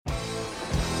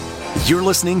You're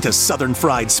listening to Southern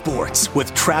Fried Sports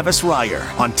with Travis Reier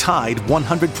on Tide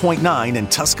 100.9 in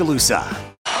Tuscaloosa.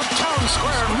 Uptown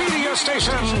Square Media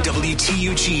Station.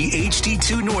 WTUG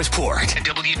HD2 Northport. And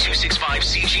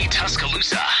W265CG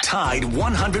Tuscaloosa. Tide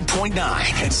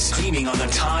 100.9 and streaming on the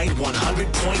Tide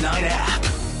 100.9 app.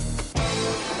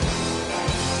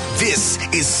 This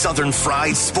is Southern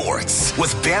Fried Sports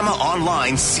with Bama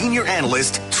Online senior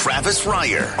analyst Travis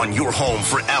Reier on your home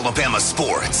for Alabama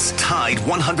sports. Tide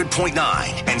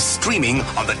 100.9 and streaming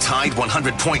on the Tide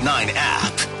 100.9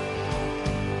 app.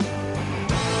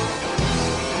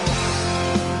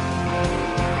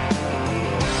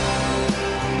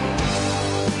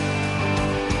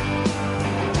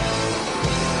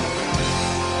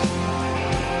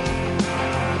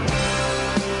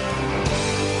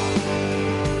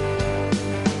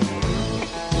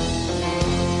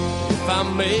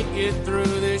 Make it through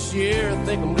this year, I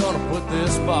think I'm gonna put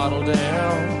this bottle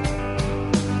down.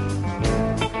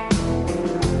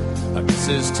 I guess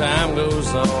as time goes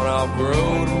on, I'll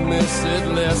grow to miss it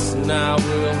less than I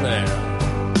will now.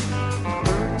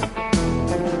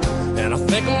 And I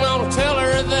think I'm gonna tell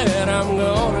her that I'm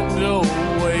gonna go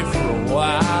away for a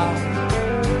while,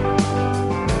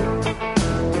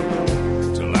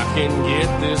 till I can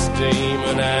get this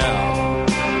demon out.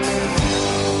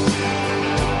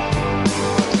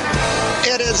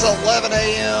 It is 11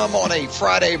 a.m. on a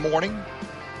Friday morning.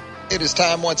 It is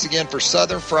time once again for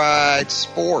Southern Fried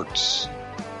Sports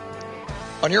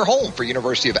on your home for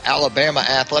University of Alabama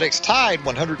Athletics. Tide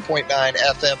 100.9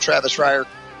 FM. Travis Reier,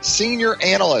 senior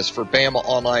analyst for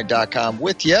BamaOnline.com,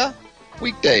 with you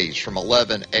weekdays from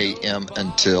 11 a.m.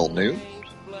 until noon.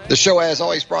 The show, as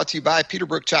always, brought to you by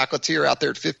Peterbrook Chocolatier out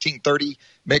there at 1530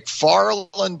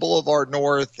 McFarland Boulevard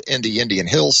North in the Indian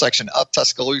Hills section of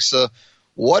Tuscaloosa.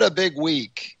 What a big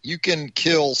week. You can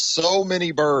kill so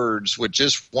many birds with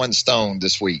just one stone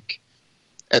this week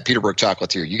at Peterbrook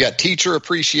Chocolatier. You got Teacher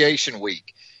Appreciation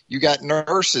Week. You got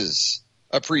Nurses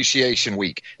Appreciation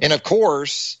Week. And, of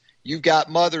course, you've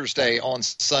got Mother's Day on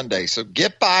Sunday. So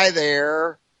get by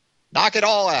there. Knock it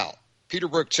all out.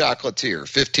 Peterbrook Chocolatier,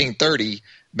 1530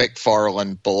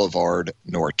 McFarland Boulevard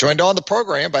North. Joined on the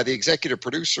program by the executive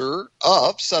producer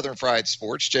of Southern Fried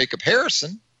Sports, Jacob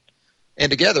Harrison. And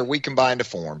together we combine to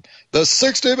form the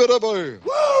 60-minute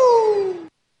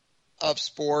of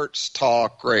sports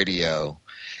talk radio.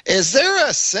 Is there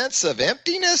a sense of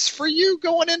emptiness for you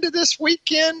going into this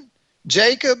weekend,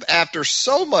 Jacob, after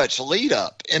so much lead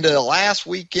up into the last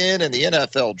weekend and the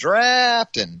NFL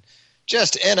draft and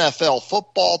just NFL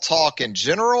football talk in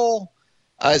general?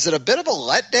 Is it a bit of a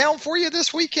letdown for you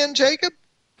this weekend, Jacob?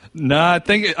 No, I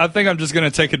think I'm just going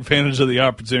to take advantage of the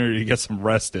opportunity to get some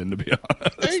rest in, to be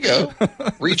honest. There you go.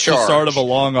 Recharge. It's the start of a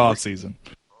long off season.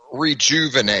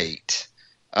 Rejuvenate.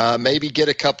 Maybe get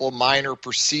a couple of minor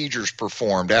procedures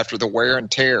performed after the wear and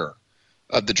tear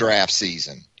of the draft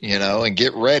season, and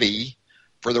get ready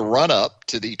for the run-up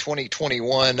to the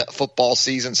 2021 football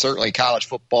season. Certainly college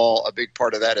football, a big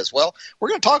part of that as well. We're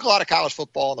going to talk a lot of college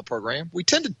football on the program. We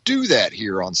tend to do that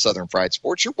here on Southern Fried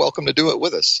Sports. You're welcome to do it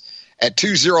with us at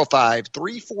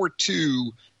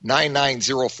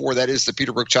 205-342-9904. That is the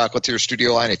Peterbrook Chocolatier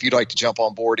studio line. If you'd like to jump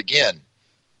on board again,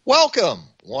 welcome,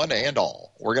 one and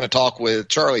all. We're going to talk with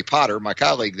Charlie Potter, my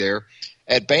colleague there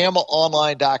at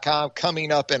BamaOnline.com,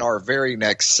 coming up in our very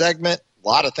next segment. A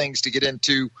lot of things to get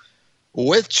into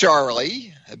with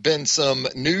Charlie. Have been some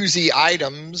newsy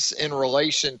items in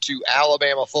relation to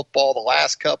Alabama football the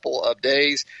last couple of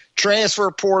days.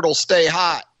 Transfer portal stay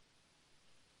hot.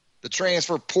 The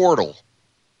transfer portal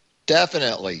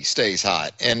definitely stays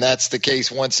hot, and that's the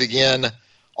case once again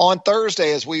on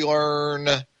Thursday as we learn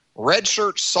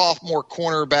redshirt sophomore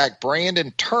cornerback Brandon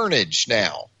Turnage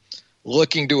now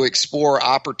looking to explore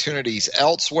opportunities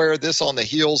elsewhere. This on the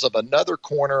heels of another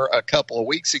corner a couple of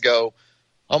weeks ago.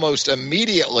 Almost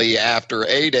immediately after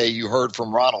A-Day, you heard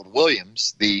from Ronald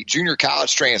Williams, the junior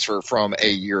college transfer from a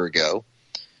year ago.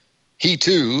 He,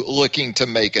 too, looking to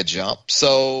make a jump.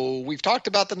 So we've talked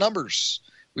about the numbers.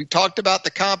 We've talked about the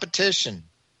competition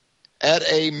at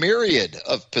a myriad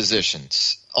of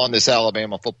positions on this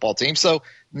Alabama football team. So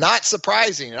not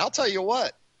surprising. And I'll tell you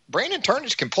what, Brandon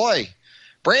Turnage can play.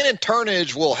 Brandon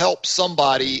Turnage will help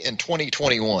somebody in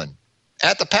 2021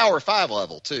 at the Power 5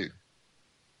 level, too.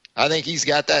 I think he's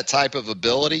got that type of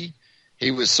ability.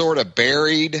 He was sort of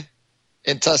buried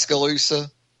in Tuscaloosa.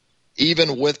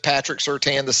 Even with Patrick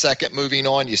Surtain II moving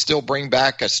on, you still bring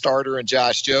back a starter in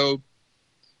Josh Jobe.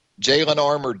 Jalen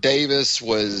Armour-Davis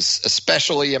was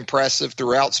especially impressive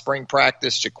throughout spring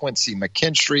practice. JaQuincy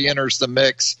McKinstry enters the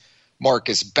mix.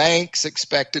 Marcus Banks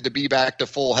expected to be back to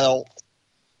full health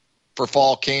for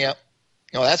fall camp.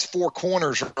 That's four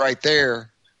corners right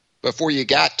there before you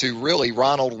got to really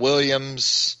Ronald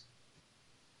Williams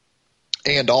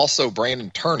and also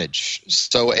Brandon Turnage.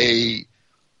 So a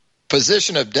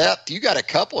position of depth. You got a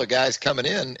couple of guys coming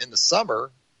in the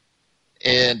summer,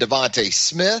 and Devontae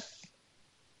Smith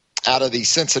out of the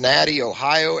Cincinnati,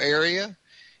 Ohio area.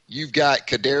 You've got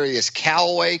Kadarius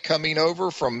Callaway coming over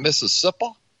from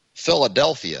Mississippi,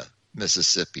 Philadelphia,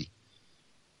 Mississippi,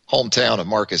 hometown of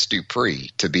Marcus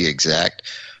Dupree, to be exact,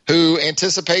 who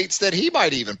anticipates that he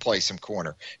might even play some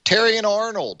corner. Terrion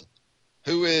Arnold,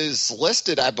 who is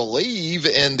listed, I believe,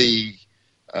 in the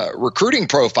recruiting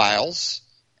profiles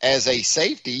as a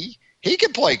safety, he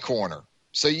can play corner.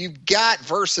 So you've got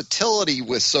versatility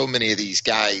with so many of these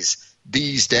guys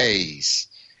these days.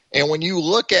 And when you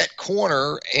look at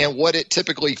corner and what it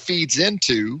typically feeds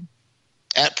into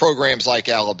at programs like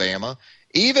Alabama,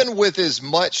 even with as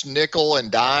much nickel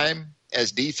and dime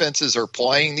as defenses are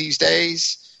playing these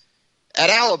days, at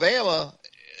Alabama,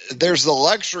 there's the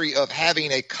luxury of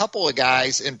having a couple of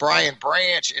guys in Brian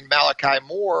Branch and Malachi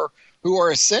Moore who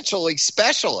are essentially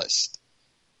specialists.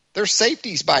 They're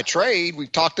safeties by trade.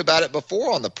 We've talked about it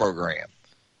before on the program.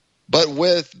 But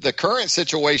with the current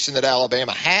situation that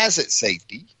Alabama has at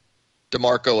safety,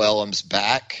 DeMarco Ellums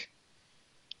back,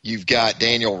 you've got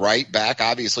Daniel Wright back,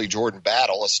 obviously Jordan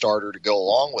Battle, a starter to go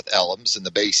along with Ellums in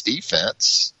the base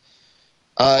defense.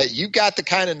 You've got the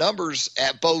kind of numbers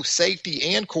at both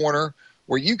safety and corner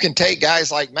where you can take guys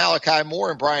like Malachi Moore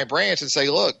and Brian Branch and say,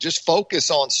 look, just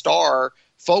focus on star,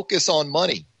 focus on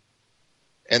money.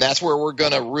 And that's where we're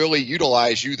going to really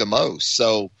utilize you the most.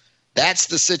 So that's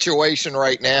the situation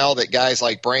right now that guys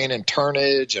like Brandon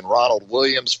Turnage and Ronald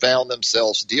Williams found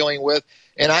themselves dealing with.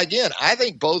 And again, I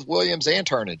think both Williams and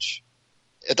Turnage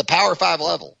at the Power 5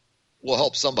 level will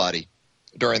help somebody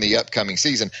during the upcoming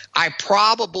season. I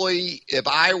probably, if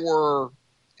I were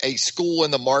a school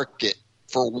in the market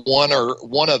for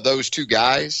one of those two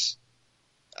guys,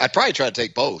 I'd probably try to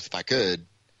take both if I could.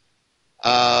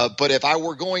 But if I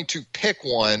were going to pick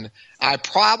one, I'd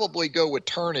probably go with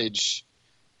Turnage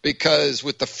because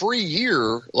with the free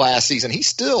year last season, he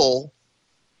still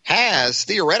has,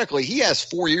 theoretically, he has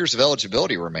 4 years of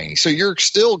eligibility remaining. So you're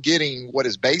still getting what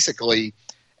is basically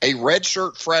a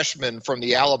redshirt freshman from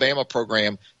the Alabama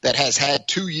program that has had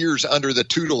 2 years under the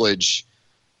tutelage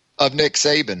of Nick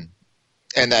Saban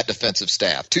and that defensive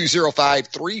staff.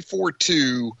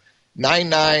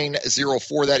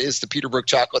 205-342-9904. That is the Peterbrook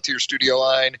Chocolatier studio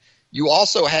line. You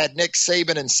also had Nick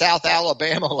Saban in South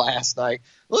Alabama last night.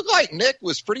 Looked like Nick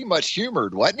was pretty much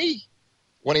humored, wasn't he?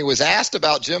 When he was asked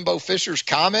about Jimbo Fisher's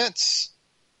comments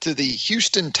to the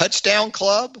Houston Touchdown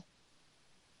Club,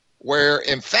 where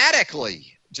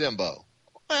emphatically Jimbo,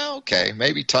 well, okay,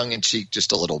 maybe tongue-in-cheek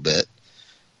just a little bit,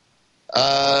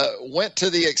 went to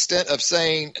the extent of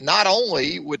saying not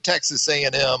only would Texas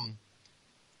A&M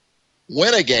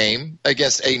win a game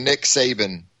against a Nick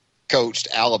Saban-coached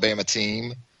Alabama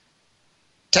team,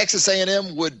 Texas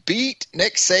A&M would beat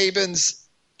Nick Saban's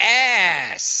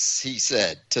ass, he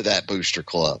said to that booster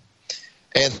club.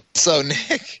 And so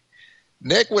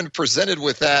Nick, when presented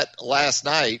with that last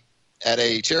night at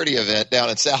a charity event down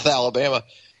in South Alabama,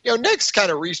 Nick's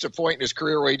kind of reached a point in his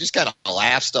career where he just kind of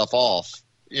laughs stuff off,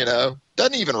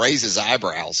 doesn't even raise his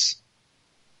eyebrows.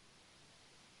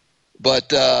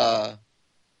 But, yeah,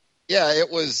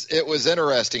 it was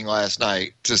interesting last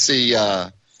night to see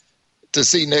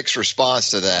Nick's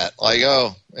response to that. Like,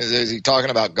 oh, is he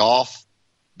talking about golf?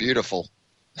 Beautiful.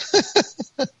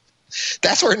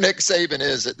 That's where Nick Saban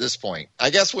is at this point.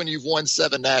 I guess when you've won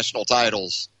 7 national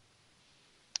titles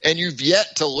and you've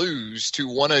yet to lose to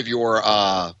one of your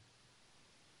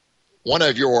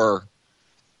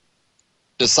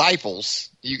disciples,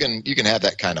 you can have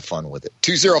that kind of fun with it.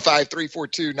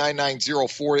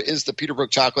 205-342-9904 is the Peterbrook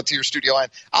Chocolatier studio line.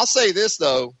 I'll say this,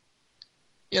 though.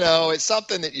 It's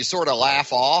something that you sort of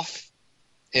laugh off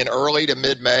in early to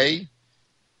mid-May.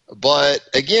 But,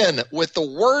 again, with the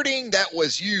wording that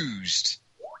was used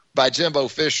by Jimbo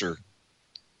Fisher,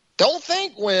 don't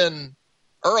think when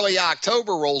early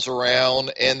October rolls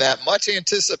around and that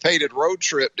much-anticipated road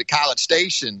trip to College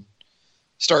Station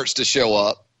starts to show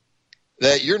up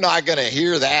that you're not going to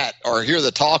hear that or hear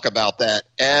the talk about that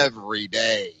every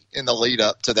day in the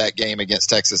lead-up to that game against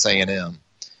Texas A&M.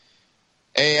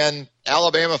 And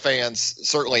Alabama fans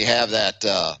certainly have that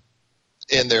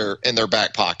in their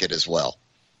back pocket as well.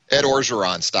 Ed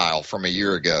Orgeron style from a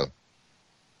year ago.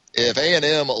 If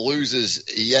A&M loses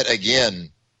yet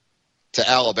again to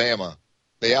Alabama,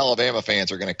 the Alabama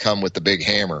fans are going to come with the big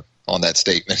hammer on that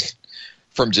statement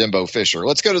from Jimbo Fisher.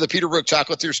 Let's go to the Peterbrook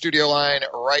Chocolatier studio line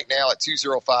right now at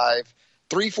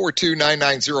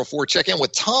 342-9904. Check in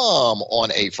with Tom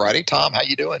on a Friday. Tom, how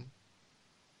you doing?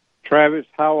 Travis,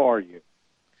 how are you?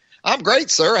 I'm great,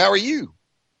 sir. How are you?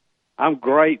 I'm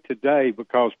great today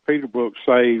because Peterbrook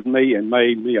saved me and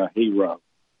made me a hero.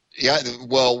 Yeah,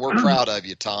 well, we're proud of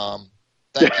you, Tom.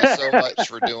 Thank you so much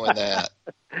for doing that.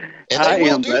 And they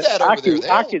will do that over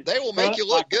there. They will make you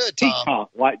look good, Tom.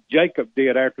 Like Jacob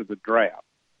did after the draft.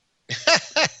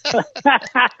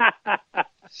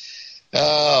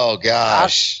 Oh, gosh. I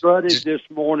strutted this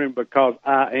morning because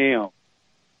I am,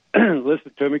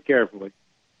 listen to me carefully,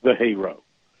 the hero.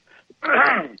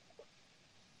 How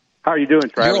are you doing,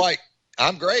 Travis?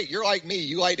 I'm great. You're like me.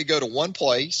 You like to go to one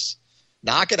place,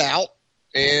 knock it out,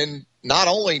 and not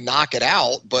only knock it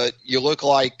out, but you look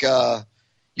like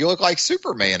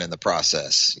Superman in the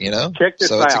process, you know? Check this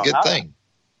out. So it's a good thing.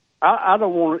 I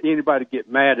don't want anybody to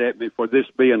get mad at me for this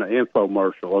being an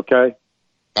infomercial, okay?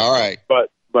 All right.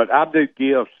 But I do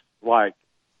gifts like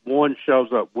one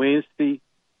shows up Wednesday,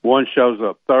 one shows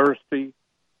up Thursday,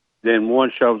 then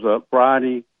one shows up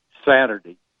Friday,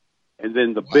 Saturday, and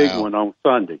then the big one on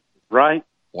Sunday, right?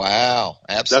 Wow,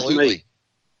 absolutely. That's me.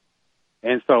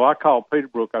 And so I called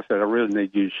Peterbrook. I said, I really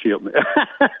need you to ship me.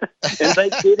 And they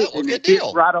did it, and it did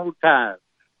right on time.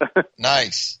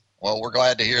 Nice. Well, we're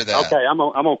glad to hear that. Okay, I'm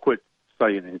gonna quit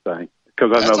saying anything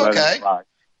because I know that's okay. Right.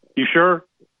 You sure?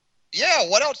 Yeah.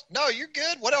 What else? No, you're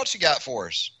good. What else you got for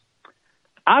us?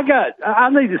 I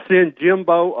need to send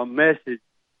Jimbo a message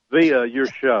via your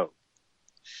show.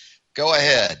 Go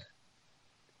ahead.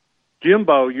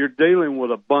 Jimbo, you're dealing with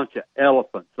a bunch of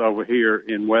elephants over here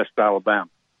in West Alabama.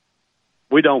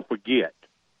 We don't forget.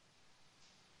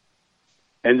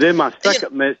 And then my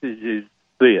second message is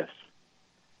this.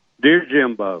 Dear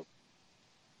Jimbo,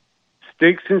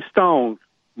 sticks and stones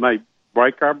may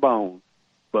break our bones,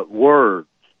 but words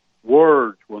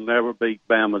will never beat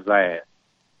Bama's ass.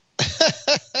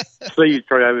 See you,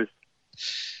 Travis.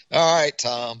 All right,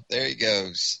 Tom. There he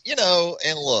goes. You know,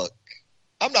 and look,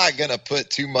 I'm not going to put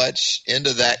too much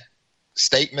into that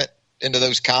statement, into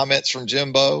those comments from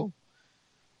Jimbo.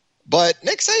 But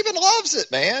Nick Saban loves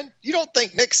it, man. You don't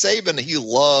think Nick Saban, he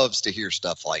loves to hear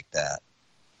stuff like that.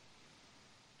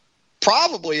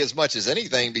 Probably as much as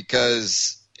anything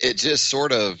because it just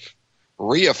sort of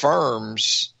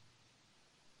reaffirms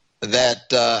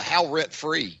that how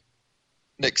rent-free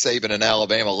Nick Saban in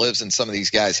Alabama lives in some of these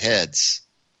guys' heads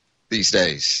these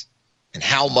days, and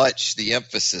how much the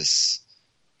emphasis,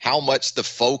 how much the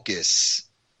focus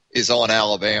is on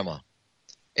Alabama.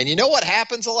 And you know what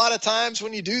happens a lot of times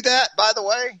when you do that, by the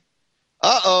way?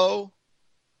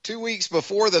 2 weeks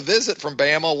before the visit from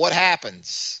Bama, what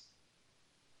happens?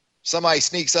 Somebody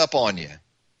sneaks up on you.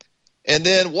 And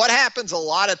then what happens a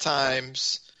lot of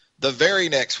times the very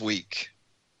next week?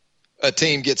 A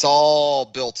team gets all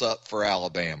built up for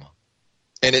Alabama,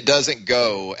 and it doesn't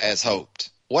go as hoped.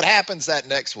 What happens that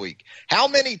next week? How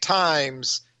many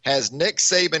times has Nick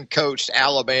Saban coached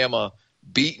Alabama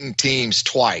beaten teams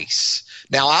twice?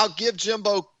 Now, I'll give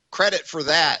Jimbo credit for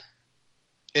that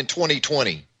in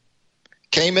 2020.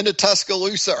 Came into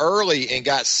Tuscaloosa early and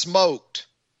got smoked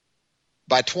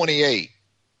by 28,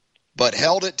 but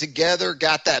held it together,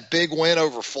 got that big win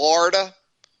over Florida,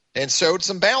 and showed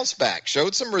some bounce back,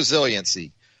 showed some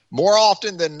resiliency. More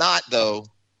often than not, though,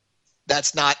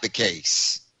 that's not the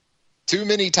case. Too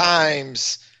many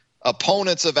times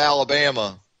opponents of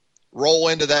Alabama roll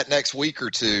into that next week or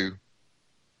two,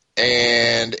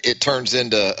 and it turns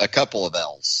into a couple of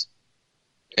L's.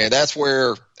 And that's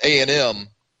where A&M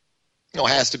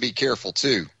has to be careful,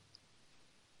 too,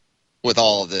 with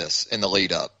all of this in the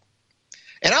lead up.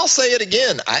 And I'll say it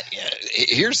again.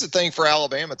 Here's the thing for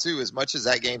Alabama, too, as much as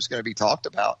that game's going to be talked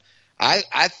about.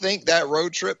 I think that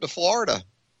road trip to Florida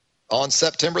on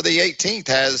September the 18th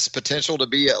has potential to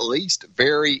be at least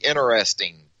very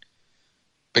interesting,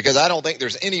 because I don't think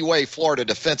there's any way Florida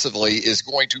defensively is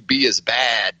going to be as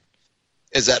bad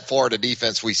as that Florida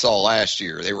defense we saw last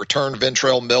year. They returned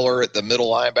Ventrell Miller at the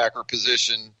middle linebacker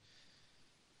position.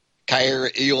 Kaiir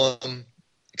Elam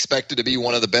expected to be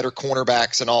one of the better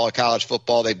cornerbacks in all of college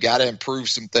football. They've got to improve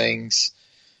some things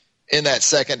in that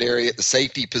secondary at the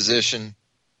safety position.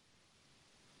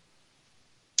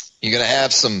 You're going to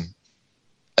have some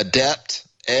adept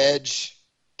edge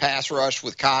pass rush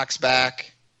with Cox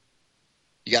back.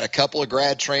 You got a couple of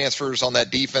grad transfers on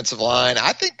that defensive line.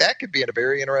 I think that could be a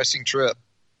very interesting trip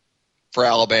for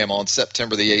Alabama on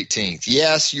September the 18th.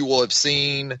 Yes, you will have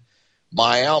seen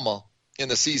Miami in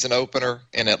the season opener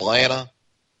in Atlanta.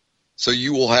 So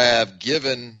you will have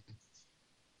given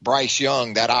Bryce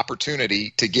Young that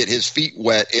opportunity to get his feet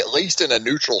wet, at least in a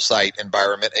neutral site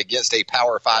environment against a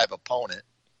Power 5 opponent.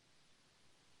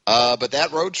 But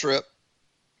that road trip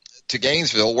to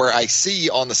Gainesville, where I see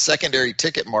on the secondary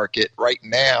ticket market right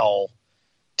now,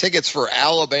 tickets for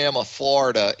Alabama,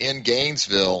 Florida in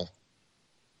Gainesville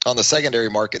on the secondary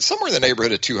market, somewhere in the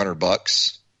neighborhood of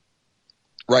 $200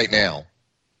 right now.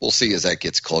 We'll see as that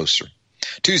gets closer.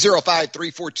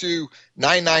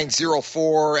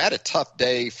 205-342-9904. Had a tough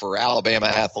day for Alabama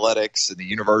athletics and the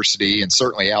university, and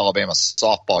certainly Alabama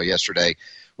softball yesterday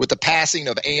with the passing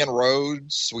of Ann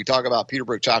Rhodes. We talk about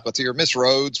Peterbrook Chocolatier. Miss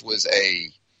Rhodes was a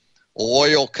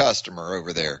loyal customer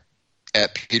over there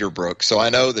at Peterbrook. So I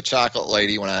know the chocolate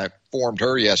lady, when I informed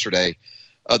her yesterday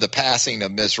of the passing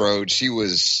of Miss Rhodes, she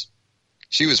was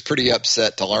pretty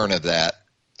upset to learn of that.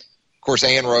 Of course,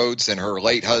 Ann Rhodes and her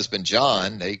late husband,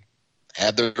 John, they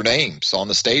have their names on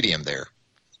the stadium there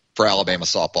for Alabama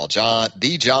softball. John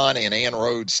and Ann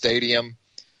Rhodes Stadium.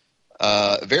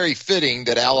 Very fitting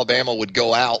that Alabama would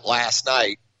go out last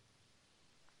night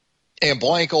and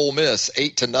blank Ole Miss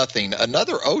 8-0.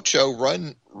 Another Ocho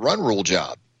run rule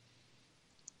job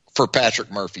for Patrick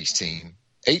Murphy's team.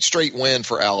 8 straight win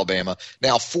for Alabama.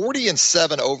 Now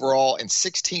 40-7 overall and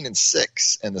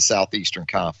 16-6 in the Southeastern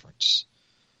Conference.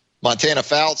 Montana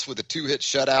Fouts with a 2-hit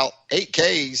shutout. 8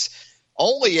 Ks.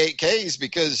 Only 8 Ks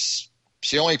because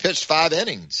she only pitched 5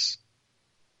 innings.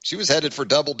 She was headed for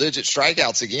double-digit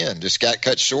strikeouts again. Just got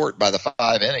cut short by the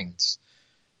 5 innings.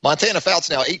 Montana Fouts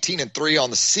now 18-3 on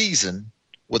the season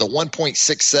with a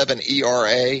 1.67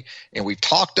 ERA. And we've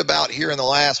talked about here in the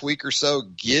last week or so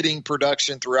getting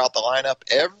production throughout the lineup.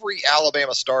 Every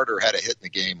Alabama starter had a hit in the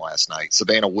game last night.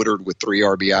 Savannah Woodard with 3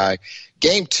 RBI.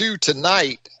 Game 2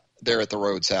 tonight there at the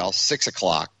Rhodes House, 6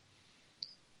 o'clock.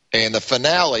 And the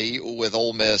finale with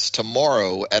Ole Miss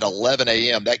tomorrow at 11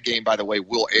 a.m. That game, by the way,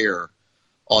 will air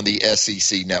on the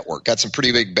SEC network. Got some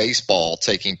pretty big baseball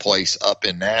taking place up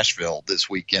in Nashville this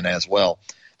weekend as well.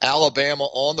 Alabama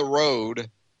on the road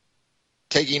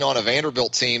taking on a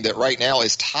Vanderbilt team that right now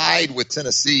is tied with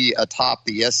Tennessee atop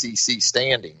the SEC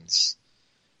standings.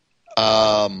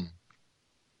 Or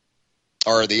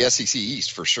the SEC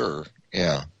East for sure.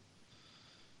 Yeah.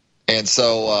 And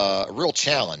so a real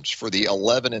challenge for the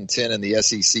 11-10 in the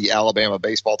SEC Alabama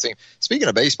baseball team. Speaking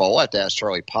of baseball, we'll have to ask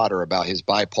Charlie Potter about his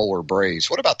bipolar Braves.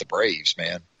 What about the Braves,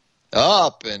 man?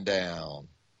 Up and down.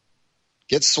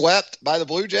 Get swept by the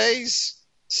Blue Jays,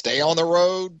 stay on the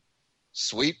road,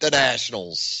 sweep the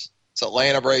Nationals. It's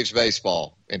Atlanta Braves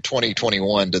baseball in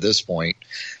 2021 to this point.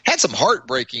 Had some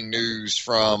heartbreaking news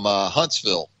from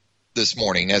Huntsville this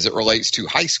morning as it relates to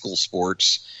high school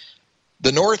sports.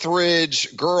 The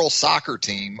Northridge girls soccer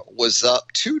team was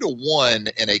up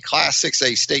 2-1 in a Class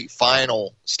 6A state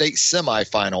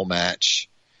semifinal match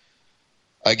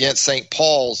against St.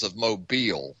 Paul's of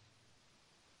Mobile.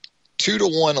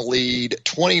 2-1 lead,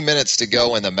 20 minutes to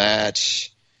go in the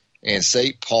match, and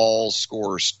St. Paul's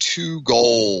scores 2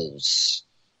 goals,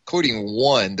 including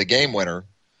one, the game winner,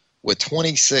 with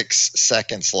 26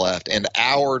 seconds left. And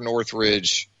our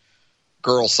Northridge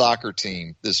girls soccer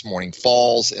team this morning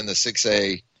falls in the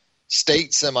 6A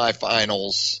state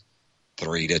semifinals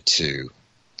 3-2.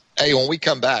 Hey, when we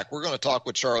come back, we're going to talk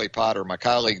with Charlie Potter, my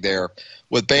colleague there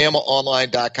with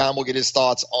BamaOnline.com. We'll get his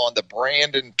thoughts on the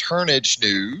Brandon Turnage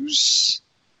news,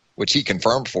 which he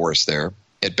confirmed for us there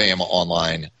at Bama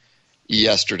Online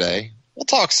yesterday. We'll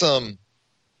talk some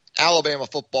Alabama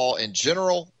football in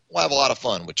general. We'll have a lot of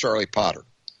fun with Charlie Potter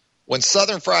when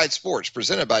Southern Fried Sports,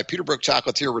 presented by Peterbrook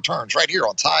Chocolatier, returns right here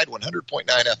on Tide 100.9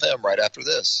 FM right after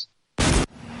this.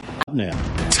 Now.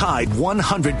 Tide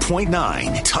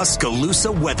 100.9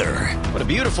 Tuscaloosa weather. What a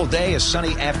beautiful day, a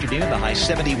sunny afternoon, the high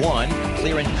 71.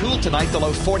 Clear and cool tonight, the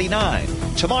low 49.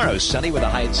 Tomorrow, sunny with a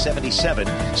high at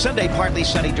 77. Sunday, partly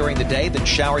sunny during the day, then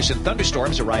showers and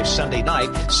thunderstorms arrive Sunday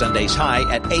night. Sunday's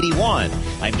high at 81.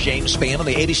 I'm James Spann on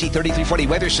the ABC 3340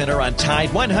 Weather Center on Tide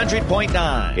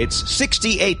 100.9. It's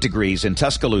 68 degrees in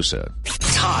Tuscaloosa.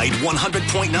 Tide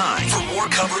 100.9. For more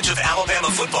coverage of Alabama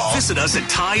football, visit us at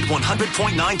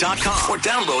Tide100.9.com or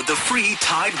download the free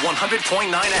Tide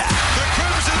 100.9 app. The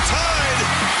Crimson Tide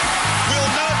will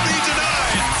not be denied.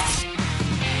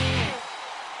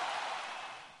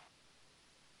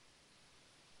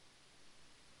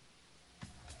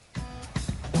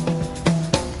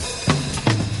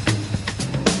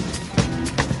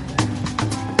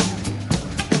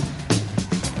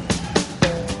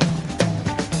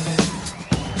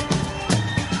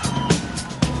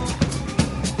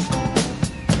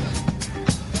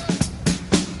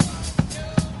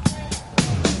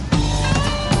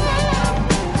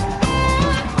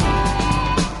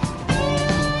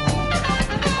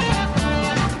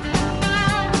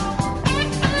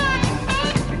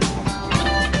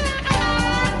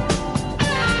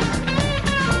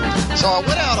 So I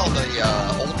went out on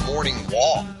the old morning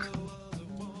walk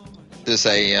this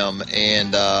AM,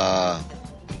 and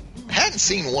hadn't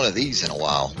seen one of these in a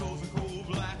while.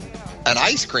 An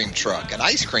ice cream truck, an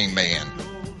ice cream man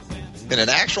in an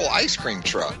actual ice cream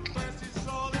truck.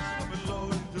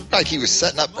 Like he was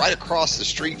setting up right across the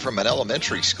street from an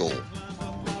elementary school.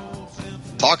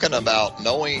 Talking about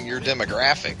knowing your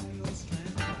demographic.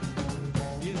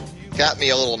 Got me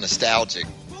a little nostalgic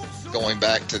going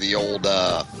back to the old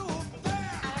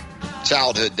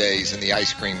childhood days in the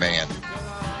ice cream man.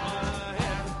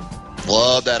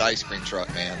 Love that ice cream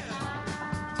truck, man.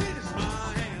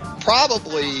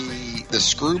 Probably the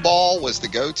screwball was the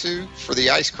go-to for the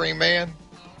ice cream man.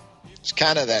 It's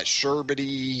kind of that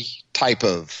sherbety type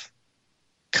of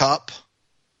cup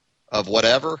of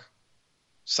whatever,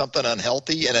 something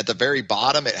unhealthy. And at the very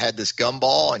bottom, it had this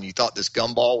gumball, and you thought this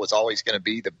gumball was always going to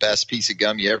be the best piece of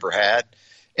gum you ever had.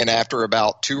 And after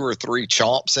about 2 or 3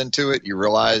 chomps into it, you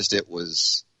realized it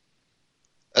was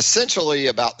essentially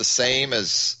about the same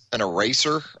as an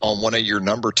eraser on one of your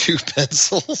number 2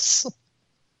 pencils.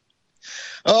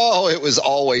 Oh, it was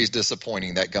always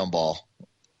disappointing, that gumball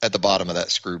at the bottom of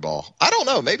that screwball. I don't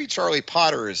know. Maybe Charlie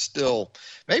Potter is still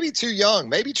maybe too young.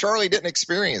 Maybe Charlie didn't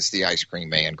experience the ice cream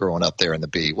man growing up there in the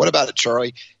B. What about it,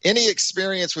 Charlie? Any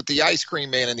experience with the ice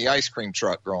cream man and the ice cream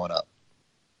truck growing up?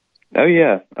 Oh,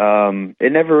 yeah.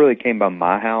 It never really came by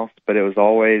my house, but it was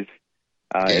always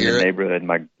in the neighborhood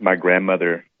my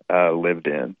grandmother lived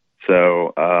in.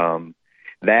 So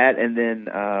that, and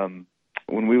then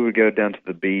when we would go down to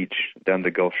the beach, down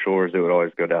to Gulf Shores, it would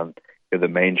always go down to the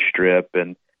main strip,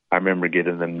 and I remember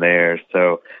getting them there.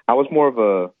 So I was more of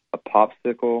a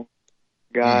popsicle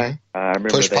guy. Mm-hmm. I remember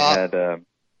Push they pop? had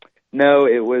no,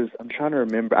 it was, I'm trying to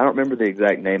remember. I don't remember the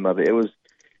exact name of it. It was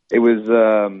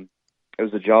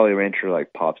a Jolly Rancher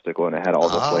like popsicle, and it had all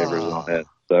the flavors on it.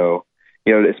 So,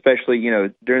 especially,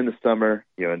 during the summer,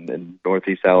 in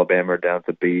Northeast Alabama or down at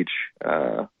the beach,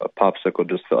 a popsicle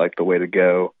just felt like the way to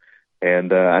go.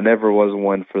 And I never was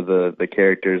one for the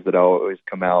characters that always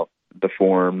come out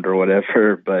deformed or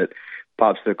whatever, but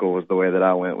popsicle was the way that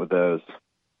I went with those.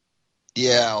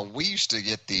 Yeah, we used to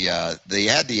get they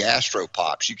had the Astro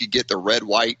Pops. You could get the red,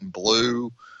 white, and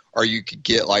blue, or you could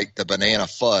get like the banana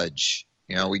fudge.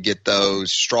 We get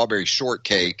those. Strawberry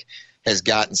shortcake has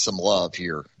gotten some love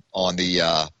here on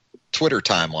the Twitter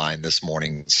timeline this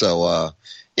morning. So, a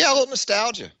little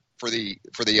nostalgia for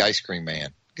the ice cream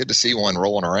man. Good to see one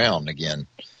rolling around again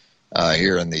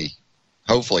here in the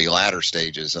hopefully latter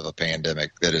stages of a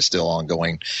pandemic that is still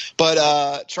ongoing.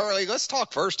 But, Charlie, let's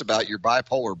talk first about your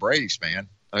bipolar Braves, man.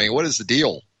 I mean, what is the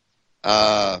deal?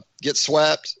 Get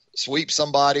swept, sweep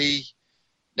somebody,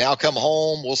 now come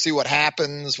home. We'll see what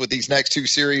happens with these next 2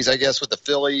 series, I guess, with the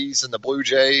Phillies and the Blue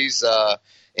Jays.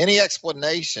 Any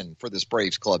explanation for this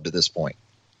Braves club to this point?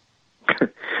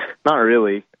 Not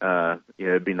really.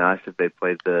 It'd be nice if they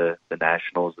played the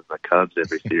Nationals and the Cubs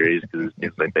every series, because it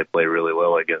seems like they play really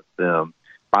well against them.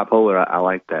 Bipolar, I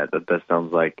like that. That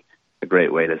sounds like a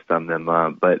great way to sum them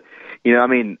up. But, you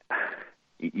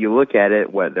look at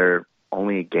it, they're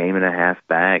only a game and a half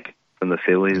back from the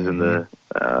Phillies in the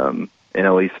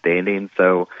NL East standings.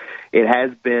 So it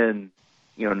has been,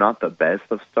 not the best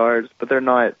of starts, but they're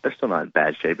still not in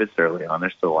bad shape. It's early on.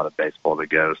 There's still a lot of baseball to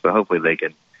go. So hopefully they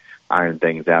can iron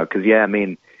things out. Because,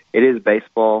 it is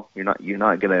baseball. You're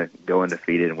not going to go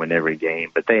undefeated and win every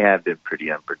game, but they have been pretty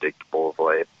unpredictable of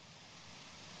late.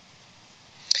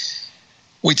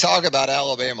 We talk about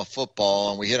Alabama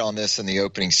football, and we hit on this in the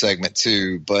opening segment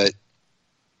too, but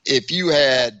if you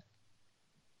had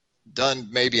done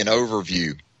maybe an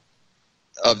overview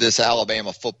of this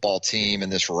Alabama football team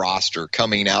and this roster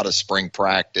coming out of spring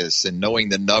practice and knowing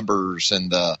the numbers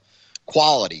and the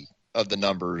quality of the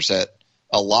numbers at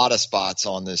a lot of spots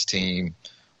on this team,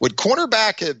 would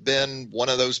cornerback have been one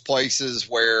of those places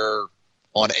where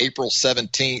on April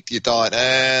 17th you thought,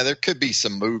 there could be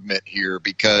some movement here,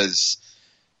 because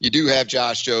you do have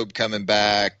Josh Jobe coming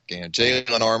back and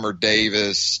Jalen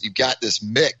Armour-Davis. You've got this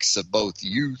mix of both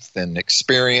youth and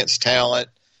experienced talent,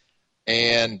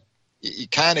 and you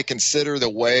kind of consider the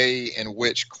way in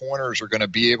which corners are going to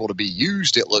be able to be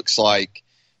used, it looks like,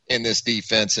 in this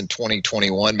defense in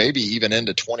 2021, maybe even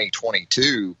into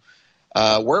 2022.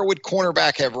 Where would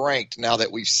cornerback have ranked now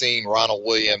that we've seen Ronald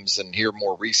Williams and here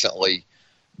more recently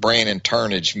Brandon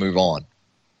Turnage move on?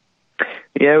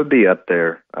 Yeah, it would be up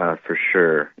there for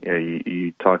sure.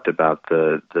 You talked about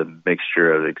the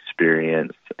mixture of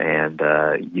experience and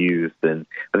youth, and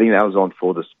I think that was on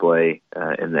full display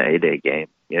in the A-Day game.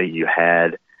 You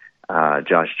had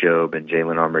Josh Jobe and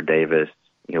Jalen Armour-Davis,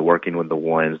 working with the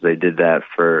ones. They did that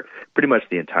for pretty much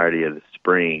the entirety of the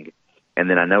spring. And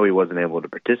then I know he wasn't able to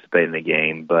participate in the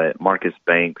game, but Marcus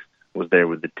Banks was there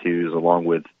with the twos, along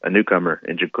with a newcomer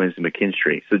in JaQuincy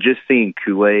McKinstry. So just seeing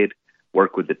Kool-Aid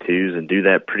work with the twos and do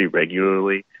that pretty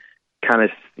regularly kind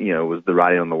of, was the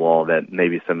writing on the wall that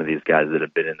maybe some of these guys that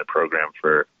have been in the program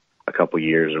for a couple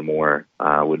years or more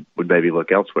would maybe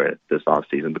look elsewhere this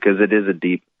offseason, because it is a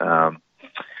deep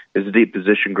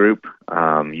position group.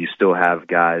 You still have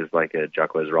guys like a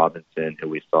Jacquez Robinson, who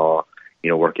we saw,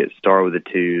 work at Star with the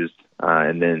twos,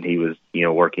 and then he was,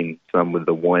 working some with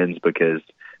the ones because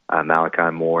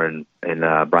Malachi Moore and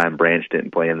Brian Branch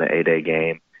didn't play in the 8A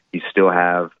game. You still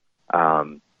have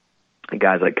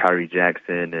guys like Kyrie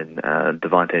Jackson and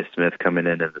Devontae Smith coming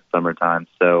in the summertime.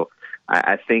 So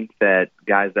I think that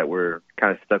guys that were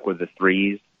kind of stuck with the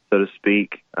threes, so to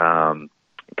speak, kind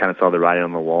of saw the writing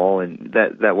on the wall, and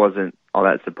that wasn't all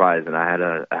that surprising. I had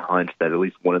a hunch that at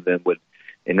least one of them would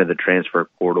enter the transfer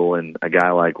portal, and a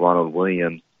guy like Ronald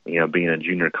Williams, being a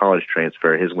junior college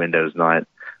transfer, his window's not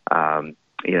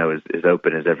as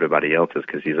open as everybody else's,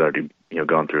 because he's already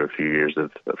gone through a few years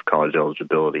of college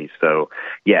eligibility. So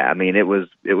yeah, I mean, it was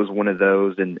one of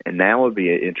those, and now it would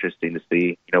be interesting to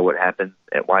see what happens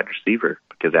at wide receiver,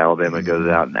 because Alabama goes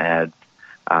out and adds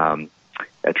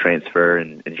a transfer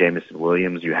and Jamison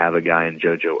Williams. You have a guy in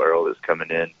JoJo Earl that's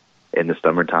coming in the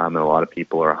summertime, and a lot of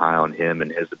people are high on him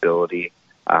and his ability.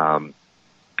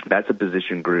 That's a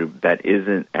position group that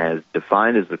isn't as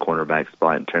defined as the cornerback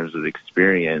spot in terms of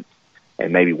experience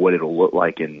and maybe what it'll look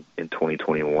like in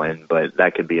 2021. But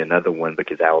that could be another one,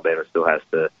 because Alabama still has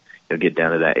to get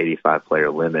down to that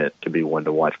 85-player limit to be one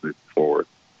to watch moving forward.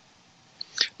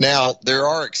 Now, there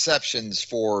are exceptions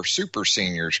for super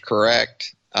seniors,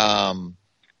 correct?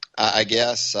 I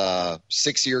guess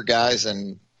 6-year guys,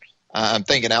 and I'm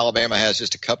thinking Alabama has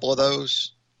just a couple of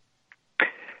those.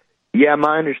 Yeah,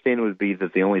 my understanding would be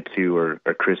that the only two are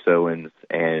Chris Owens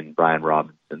and Brian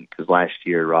Robinson, because last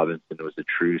year Robinson was a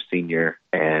true senior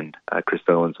and Chris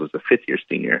Owens was a fifth-year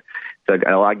senior. So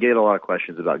I get a lot of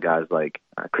questions about guys like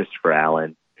Christopher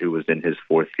Allen, who was in his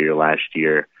fourth year last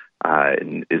year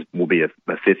and will be a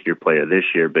fifth-year player this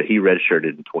year, but he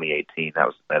redshirted in 2018. That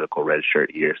was a medical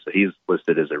redshirt year, so he's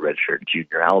listed as a redshirt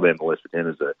junior. Alabama listed him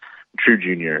as a true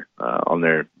junior on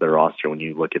their roster when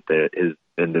you look at his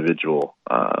individual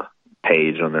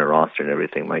page on their roster and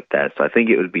everything like that. So I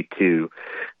think it would be two.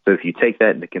 So if you take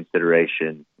that into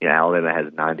consideration, Alabama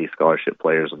has 90 scholarship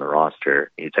players on the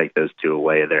roster. You take those two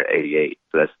away, they're 88.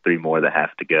 So that's three more that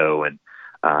have to go. And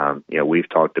we've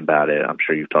talked about it. I'm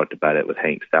sure you've talked about it with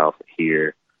Hank South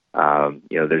here.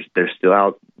 They're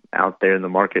still out there in the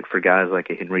market for guys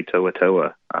like a Henry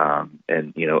To'oTo'o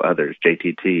and others.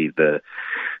 JTT, the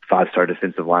 5-star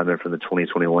defensive lineman from the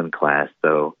 2021 class.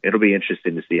 So it'll be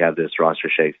interesting to see how this roster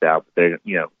shakes out. But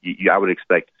I would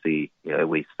expect to see at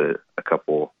least a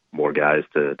couple more guys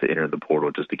to enter the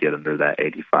portal just to get under that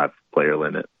 85-player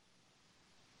limit.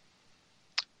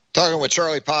 Talking with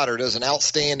Charlie Potter, does an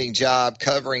outstanding job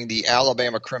covering the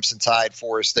Alabama Crimson Tide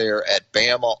for us there at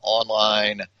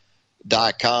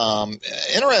BamaOnline.com.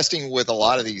 Interesting with a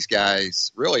lot of these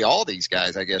guys, really all these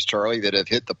guys, I guess, Charlie, that have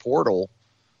hit the portal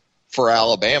for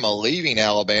Alabama, leaving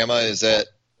Alabama, is that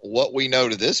what we know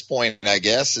to this point, I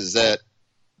guess, is that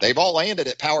they've all landed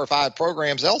at Power 5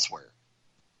 programs elsewhere.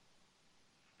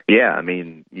 Yeah, I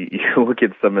mean, you look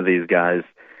at some of these guys.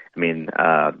 I mean,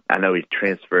 I know he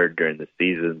transferred during the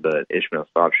season, but Ishmael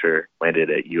Sopsher landed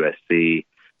at USC.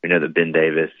 We know that Ben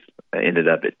Davis ended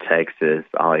up at Texas.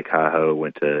 Ali Cajo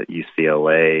went to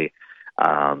UCLA.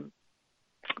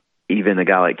 Even a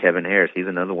guy like Kevin Harris, he's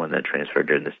another one that transferred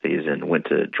during the season, went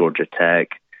to Georgia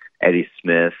Tech. Eddie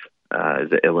Smith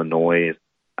is at Illinois.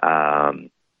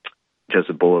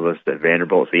 Joseph Bulovas at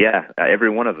Vanderbilt. So, yeah, every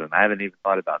one of them. I haven't even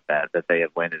thought about that they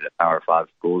have landed at Power 5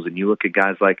 schools. And you look at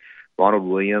guys like Ronald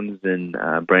Williams and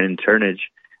Brandon Turnage,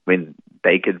 I mean,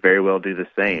 they could very well do the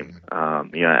same.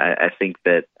 I think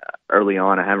that early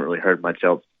on I haven't really heard much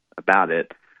else about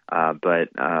it, but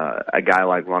a guy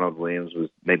like Ronald Williams was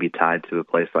maybe tied to a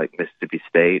place like Mississippi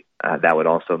State. That would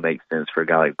also make sense for a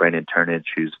guy like Brandon Turnage,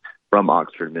 who's from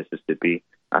Oxford, Mississippi.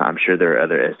 I'm sure there are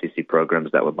other SEC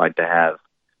programs that would like to have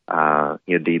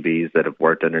DBs that have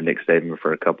worked under Nick Saban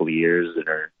for a couple of years and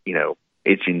are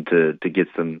itching to get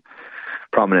some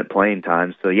prominent playing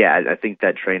time. So yeah, I think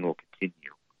that train will continue.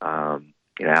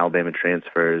 Alabama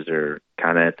transfers are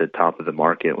kind of at the top of the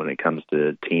market when it comes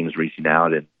to teams reaching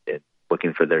out and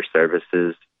looking for their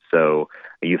services. So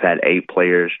you've had 8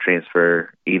 players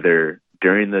transfer either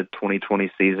during the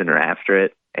 2020 season or after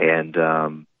it, and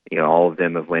all of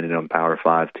them have landed on Power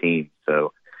 5 teams.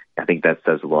 So I think that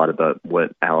says a lot about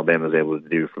what Alabama is able to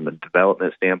do from a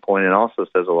development standpoint, and also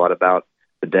says a lot about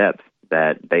the depth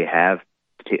that they have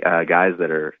guys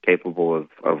that are capable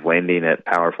of landing at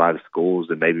Power 5 schools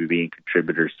and maybe being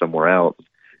contributors somewhere else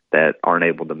that aren't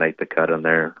able to make the cut on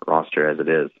their roster as it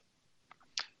is.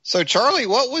 So, Charlie,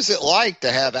 what was it like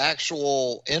to have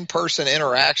actual in-person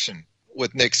interaction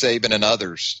with Nick Saban and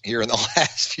others here in the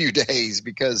last few days?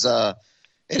 Because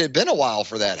it had been a while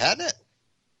for that, hadn't it?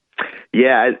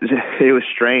 Yeah, it was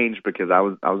strange because I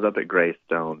was up at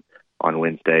Greystone on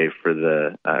Wednesday for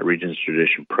the Regions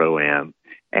Tradition Pro-Am,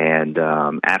 and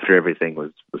after everything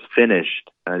was finished,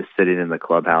 sitting in the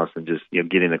clubhouse and just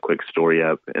getting a quick story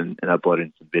up and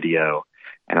uploading some video.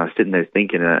 And I was sitting there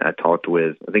thinking, and I talked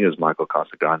with, I think it was Michael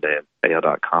Casagrande at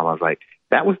AL.com. I was like,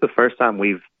 that was the first time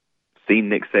we've seen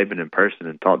Nick Saban in person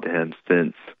and talked to him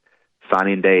since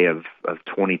signing day of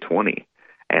 2020.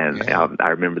 And I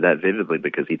remember that vividly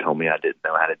because he told me I didn't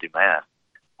know how to do math.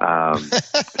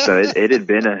 So it had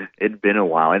been a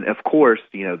while. And of course,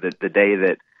 the day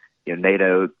that Nate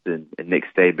Oates and Nick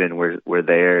Saban were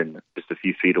there and just a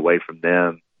few feet away from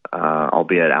them,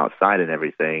 albeit outside and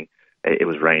everything, it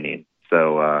was raining.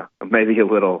 So maybe a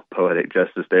little poetic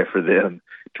justice there for them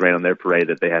to rain on their parade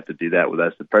that they have to do that with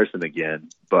us in person again.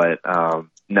 But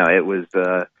no, it was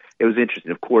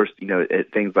interesting. Of course,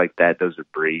 things like that, those are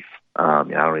brief. I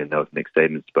don't even know if Nick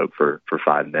Saban spoke for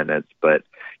 5 minutes, but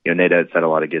Nate Oates had a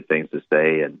lot of good things to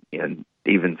say, and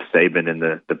even Saban in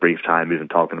the brief time, even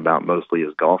talking about mostly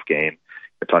his golf game,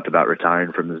 talked about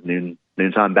retiring from his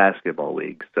noontime basketball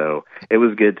league. So it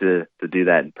was good to do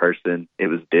that in person. It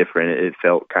was different. It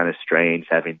felt kind of strange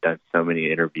having done so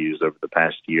many interviews over the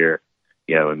past year,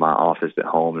 in my office at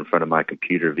home in front of my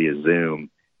computer via Zoom.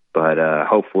 But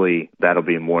hopefully that'll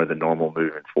be more the normal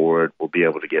moving forward. We'll be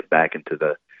able to get back into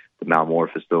the Mount Moore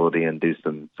facility and do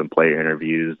some player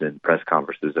interviews and press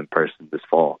conferences in person this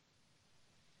fall.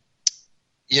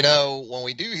 When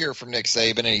we do hear from Nick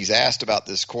Saban and he's asked about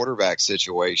this quarterback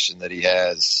situation that he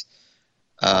has,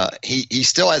 he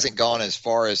still hasn't gone as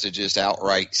far as to just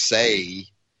outright say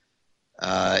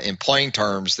in plain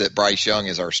terms that Bryce Young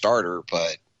is our starter.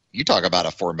 But you talk about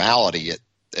a formality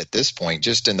at this point,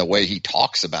 just in the way he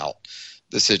talks about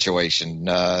the situation.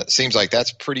 Seems like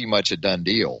that's pretty much a done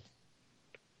deal.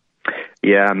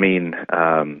 Yeah, I mean,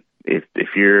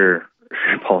 if you're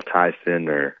Paul Tyson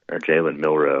or Jalen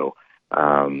Milroe,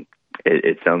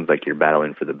 it sounds like you're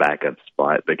battling for the backup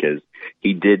spot because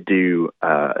he did do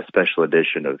a special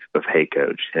edition of Hey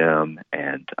Coach, him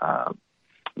and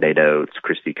Nate Oates,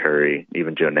 Christy Curry,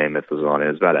 even Joe Namath was on it.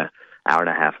 It was about an hour and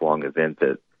a half long event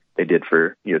that they did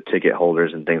for ticket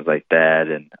holders and things like that.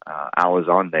 And I was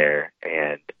on there,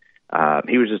 and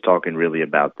he was just talking really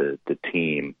about the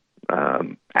team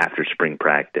after spring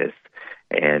practice.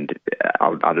 And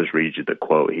I'll just read you the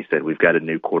quote. He said, "We've got a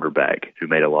new quarterback who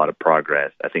made a lot of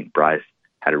progress. I think Bryce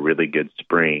had a really good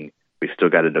spring. We've still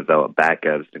got to develop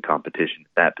backups and competition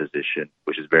at that position,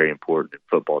 which is very important in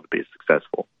football to be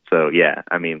successful." So, yeah,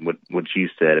 I mean, what you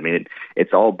said, I mean,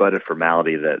 it's all but a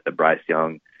formality that the Bryce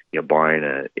Young, barring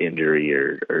an injury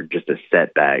or just a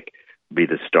setback, be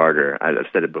the starter. I've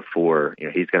said it before,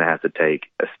 he's going to have to take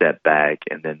a step back,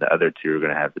 and then the other two are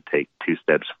going to have to take 2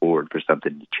 steps forward for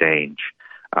something to change.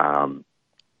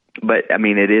 But, I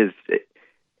mean, it is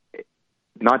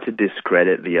not to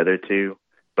discredit the other two,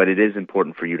 but it is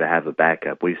important for you to have a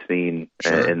backup. We've seen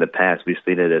in the past, we've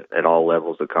seen it at all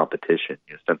levels of competition.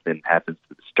 Something happens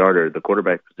to the starter, the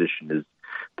quarterback position is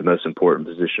the most important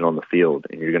position on the field,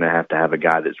 and you're going to have a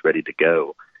guy that's ready to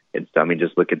go. And so, I mean,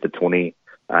 just look at the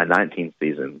 2019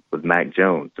 season with Mac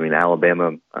Jones. I mean,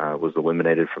 Alabama was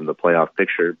eliminated from the playoff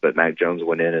picture, but Mac Jones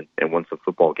went in and won some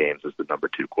football games as the number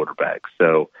 2 quarterback.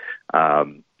 So,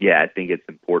 I think it's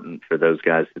important for those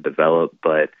guys to develop,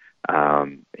 but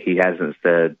he hasn't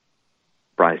said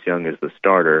Bryce Young is the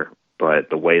starter, but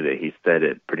the way that he said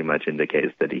it pretty much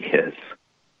indicates that he is.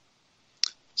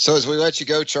 So as we let you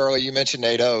go, Charlie, you mentioned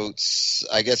Nate Oates.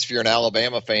 I guess if you're an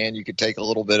Alabama fan, you could take a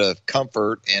little bit of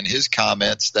comfort in his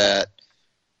comments that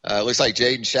it looks like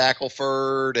Jaden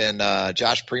Shackelford and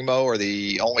Josh Primo are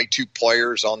the only 2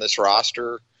 players on this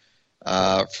roster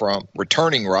from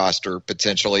returning roster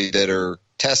potentially that are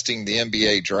testing the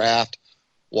NBA draft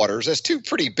waters. That's 2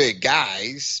 pretty big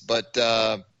guys, but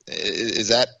is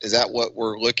that what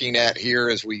we're looking at here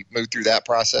as we move through that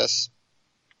process?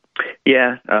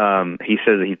 Yeah, he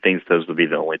says that he thinks those will be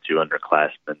the only 2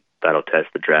 underclassmen that'll test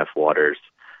the draft waters.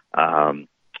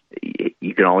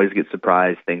 You can always get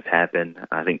surprised. Things happen.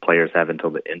 I think players have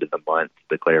until the end of the month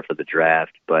to declare for the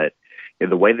draft. But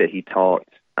the way that he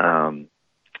talked, and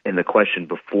the question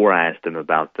before I asked him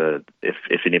about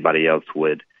if anybody else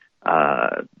would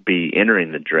be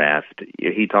entering the draft,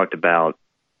 he talked about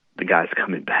the guys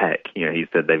coming back. He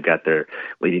said they've got their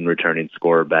leading returning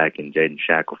scorer back in Jaden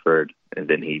Shackelford, and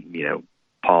then he,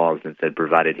 paused and said,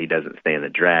 provided he doesn't stay in the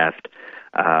draft.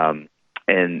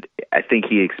 And I think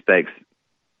he expects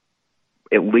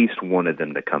at least one of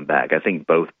them to come back. I think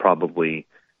both probably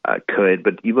could,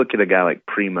 but you look at a guy like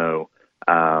Primo,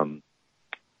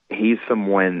 he's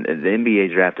someone, the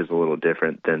NBA draft is a little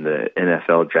different than the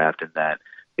NFL draft in that,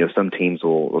 some teams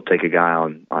will take a guy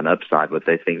on upside, what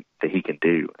they think that he can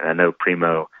do. And I know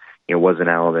Primo, wasn't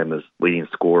Alabama's leading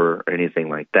scorer or anything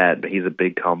like that, but he's a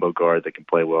big combo guard that can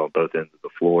play well on both ends of the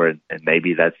floor. And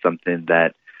maybe that's something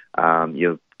that,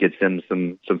 gets him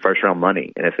some first round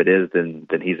money. And if it is, then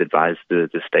he's advised to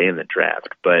stay in the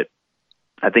draft. But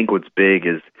I think what's big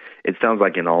is it sounds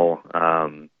like in all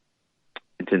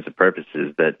intents and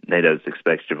purposes that Nate Oates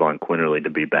expects Javon Quinterly to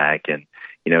be back, and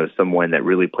someone that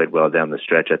really played well down the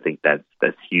stretch. I think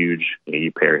that's huge.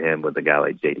 You pair him with a guy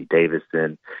like J.D.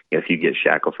 Davison. If you get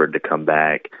Shackelford to come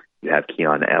back, you have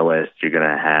Keon Ellis. You're going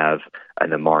to have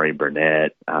an Amari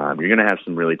Burnett. You're going to have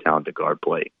some really talented guard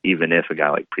play, even if a guy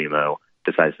like Primo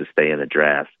decides to stay in the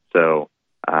draft. So,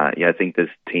 I think this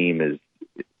team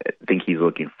I think he's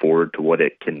looking forward to what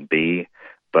it can be.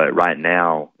 But right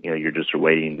now, you're just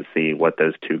waiting to see what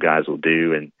those two guys will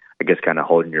do, and I guess kind of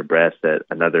holding your breath that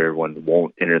another one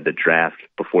won't enter the draft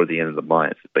before the end of the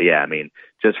month. But yeah,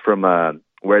 just from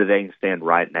where they stand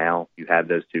right now, you have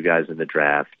those two guys in the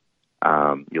draft.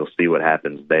 You'll see what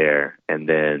happens there, and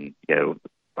then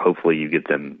hopefully you get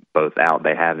them both out.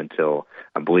 They have until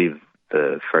I believe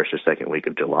the first or second week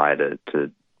of July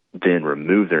to then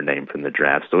remove their name from the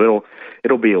draft. So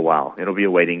it'll be a while. It'll be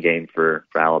a waiting game for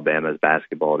Alabama's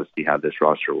basketball to see how this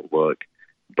roster will look.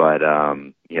 But,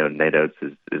 Nate Oates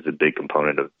is a big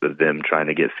component of them trying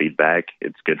to get feedback.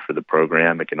 It's good for the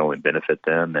program. It can only benefit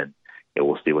them, and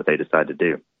we'll see what they decide to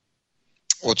do.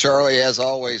 Well, Charlie, as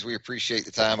always, we appreciate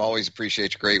the time. Always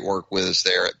appreciate your great work with us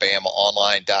there at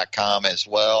BamaOnline.com as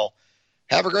well.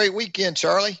 Have a great weekend,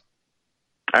 Charlie.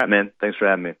 All right, man. Thanks for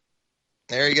having me.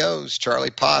 There he goes, Charlie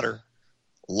Potter,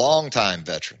 longtime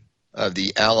veteran of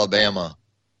the Alabama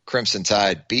Crimson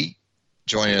Tide beat,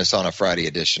 joining us on a Friday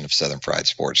edition of Southern Fried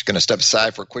Sports. Going to step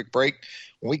aside for a quick break.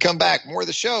 When we come back, more of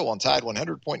the show on Tide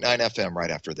 100.9 FM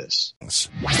right after this.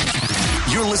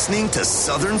 You're listening to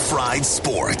Southern Fried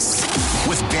Sports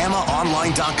with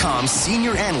BamaOnline.com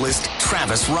senior analyst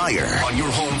Travis Reier on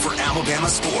your home for Alabama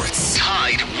sports.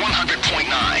 Tide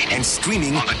 100.9 and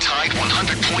streaming on the Tide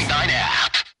 100.9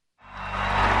 app.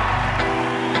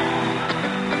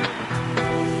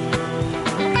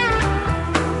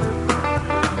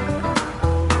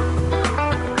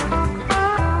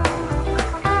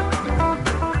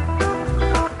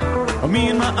 Me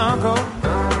and my uncle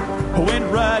went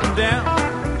riding down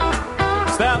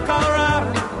South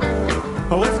Colorado,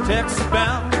 West Texas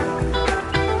bound.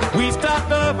 We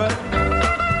stopped over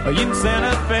in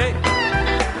Santa Fe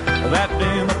that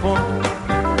day in the fall,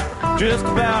 just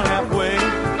about halfway.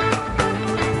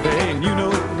 Hey,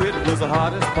 it was the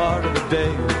hottest part of the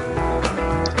day.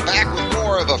 Back with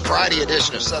more of a Friday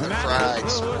edition of Southern Fried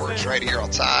Sports right here on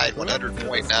Tide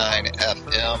 100.9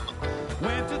 FM.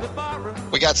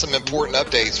 We got some important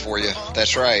updates for you.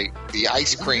 That's right. The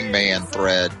Ice Cream Man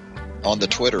thread on the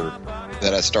Twitter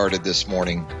that I started this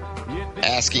morning,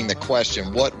 asking the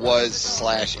question, what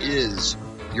was/is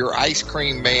your Ice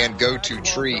Cream Man go-to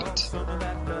treat?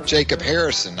 Jacob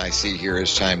Harrison, I see here,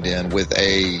 has chimed in with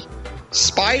a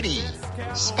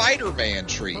Spider-Man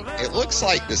treat. It looks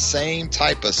like the same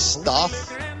type of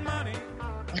stuff.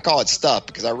 I call it stuff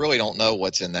because I really don't know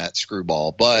what's in that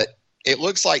screwball, but it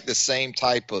looks like the same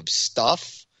type of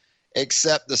stuff,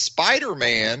 except the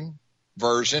Spider-Man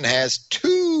version has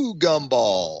 2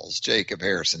 gumballs, Jacob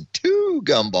Harrison. 2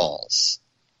 gumballs.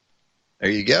 There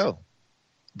you go.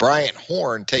 Bryant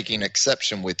Horn taking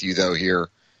exception with you, though, here,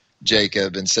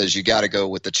 Jacob, and says you got to go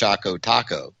with the Choco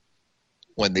Taco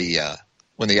when the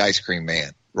Ice Cream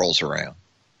Man rolls around.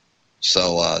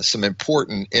 So some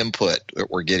important input that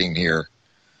we're getting here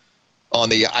on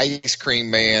the Ice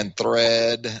Cream Man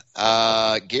thread.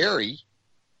 Gary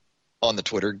on the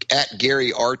Twitter, at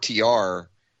Gary RTR,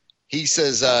 he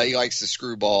says he likes the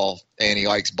screwball and he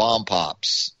likes bomb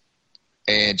pops.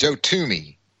 And Joe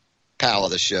Toomey, pal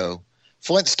of the show,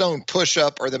 Flintstone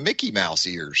push-up or the Mickey Mouse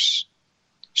ears.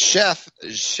 Chef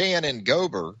Shannon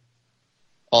Gober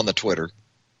on the Twitter.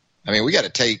 I mean, we got to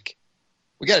take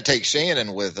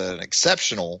Shannon with an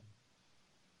exceptional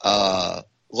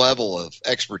level of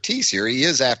expertise here. He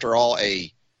is, after all,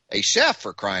 a chef,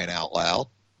 for crying out loud.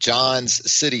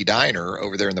 John's City Diner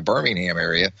over there in the Birmingham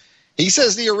area. He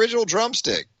says the original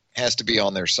drumstick has to be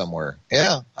on there somewhere.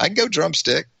 Yeah, I can go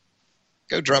drumstick.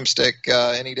 Go drumstick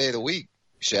any day of the week,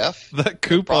 chef. That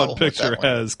coupon picture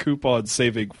has coupon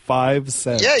saving 5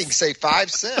 cents. Yeah, you can save 5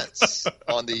 cents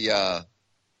on the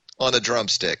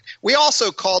drumstick. We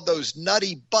also called those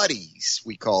Nutty Buddies.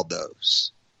 We called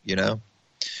those,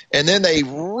 And then they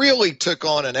really took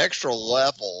on an extra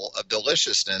level of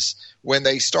deliciousness when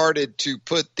they started to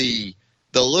put the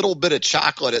little bit of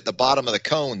chocolate at the bottom of the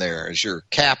cone there as your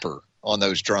capper on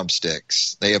those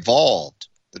drumsticks. They evolved,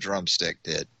 the drumstick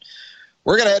did.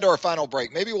 We're going to head to our final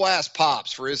break. Maybe we'll ask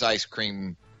Pops for his ice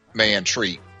cream man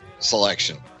treat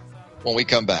selection when we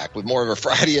come back with more of a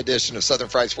Friday edition of Southern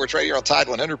Fried Sports Radio on Tide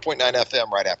 100.9 FM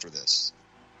right after this.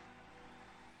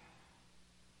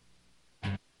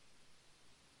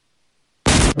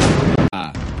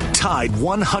 Tide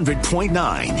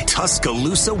 100.9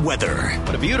 Tuscaloosa weather.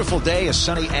 What a beautiful day, a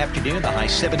sunny afternoon, the high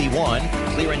 71.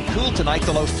 Clear and cool tonight,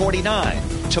 the low 49.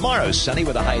 Tomorrow, sunny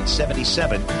with a high at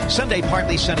 77. Sunday,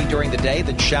 partly sunny during the day,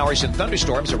 then showers and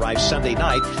thunderstorms arrive Sunday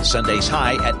night. Sunday's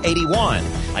high at 81.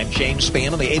 I'm James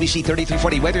Spann on the ABC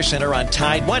 3340 Weather Center on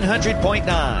Tide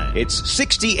 100.9. It's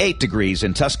 68 degrees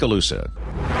in Tuscaloosa.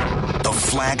 The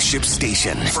flagship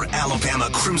station for Alabama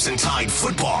Crimson Tide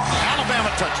football. Alabama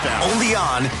touchdown. Only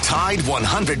on Tide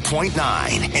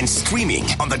 100.9 and streaming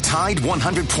on the Tide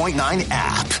 100.9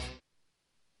 app.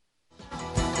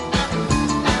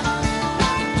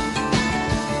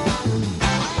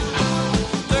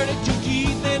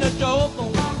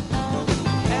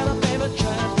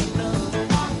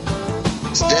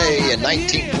 Today in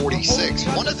 1946,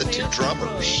 one of the two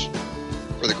drummers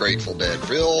for the Grateful Dead,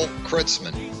 Bill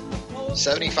Kreutzmann,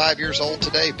 75 years old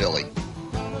today, Billy.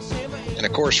 And,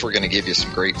 of course, we're going to give you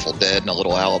some Grateful Dead and a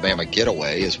little Alabama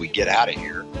getaway as we get out of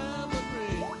here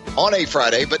on a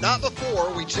Friday, but not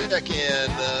before we check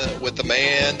in with the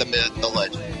man, the myth, the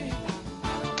legend,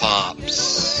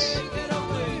 Pops.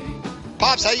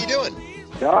 Pops, how you doing?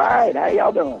 All right. How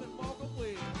y'all doing?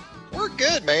 We're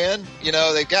good, man.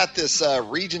 They've got this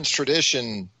Regions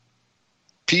Tradition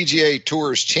PGA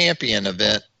Tours Champion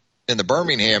event in the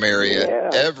Birmingham area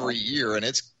every year, and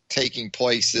it's taking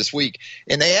place this week.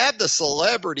 And they have the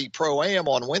Celebrity Pro-Am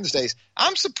on Wednesdays.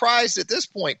 I'm surprised at this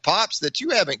point, Pops, that you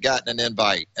haven't gotten an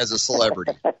invite as a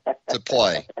celebrity to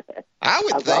play. I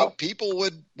would think people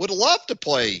would love to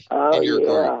play in your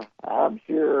group. I'm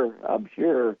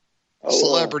sure.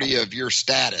 Celebrity of your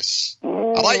status.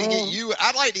 I'd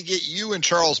like to get you and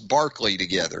Charles Barkley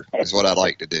together is what I'd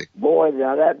like to do. Boy,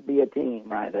 now that'd be a team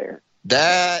right there.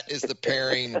 That is the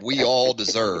pairing we all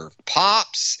deserve.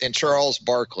 Pops and Charles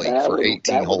Barkley for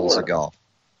 18 holes of golf.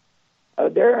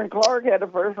 Darren Clark had a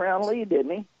first-round lead,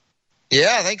 didn't he?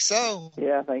 Yeah, I think so.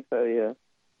 Yeah, I think so, yeah.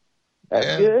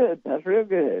 That's good. That's real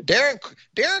good.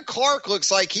 Darren Clark looks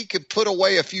like he could put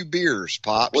away a few beers,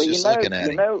 Pops, well, looking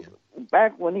at him.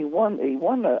 Back when he won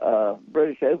the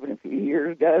British Open a few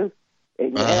years ago,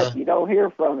 and you don't hear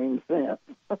from him since.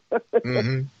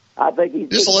 Mm-hmm. I think he's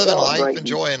just living life,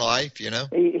 enjoying life,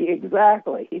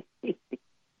 Exactly.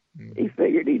 He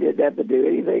figured he didn't have to do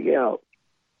anything else.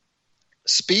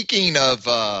 Speaking of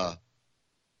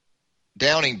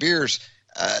downing beers,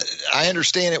 I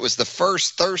understand it was the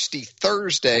first Thirsty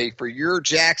Thursday for your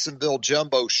Jacksonville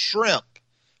Jumbo Shrimp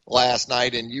last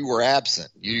night, and you were absent.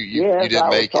 You didn't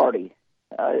make it.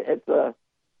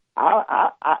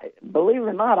 I believe it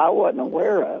or not, I wasn't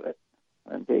aware of it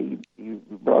until you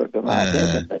brought it to my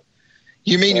attention.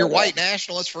 You mean your white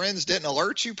nationalist friends didn't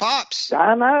alert you, Pops?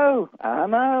 I know.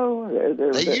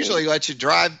 They usually let you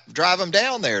drive them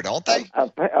down there, don't they?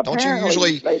 Don't you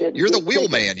usually? You're the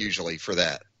wheelman usually for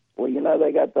that. Well,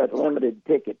 they got that limited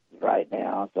ticket right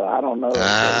now, so I don't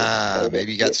know.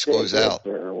 Maybe you got to close out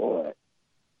or what.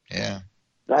 Yeah.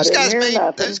 Those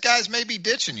guys may be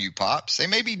ditching you, Pops. They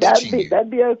may be ditching you.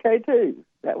 That'd be okay, too.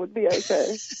 That would be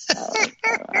okay.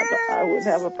 I wouldn't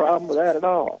have a problem with that at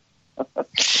all.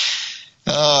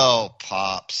 Oh,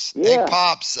 Pops. Yeah. Hey,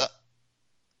 Pops.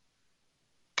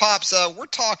 Pops, we're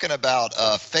talking about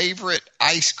favorite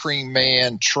ice cream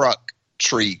man truck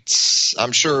treats.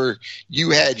 I'm sure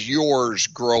you had yours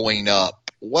growing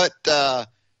up. What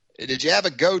did you have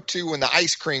a go-to when the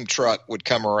ice cream truck would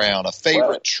come around? A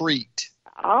favorite treat?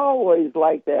 I always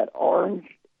liked that orange.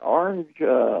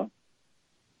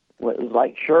 What was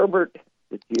like sherbet?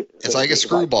 It's like a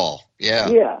screwball. Yeah.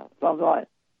 Yeah, something like.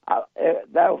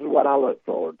 That was what I looked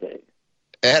forward to. It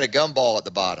had a gumball at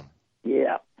the bottom.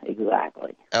 Yeah,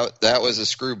 exactly. That was a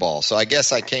screwball. So I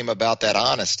guess I came about that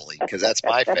honestly because that's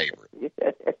my favorite.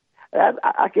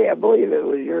 I can't believe it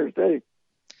was yours too.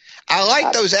 I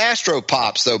like those Astro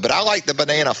Pops though, but I like the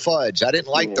banana fudge. I didn't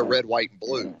like the red, white, and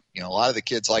blue. A lot of the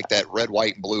kids like that red,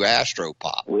 white, and blue Astro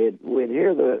Pop. We'd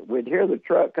hear the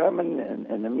truck coming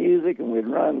and the music, and we'd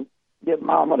run, get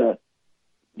Mama to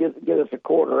get us a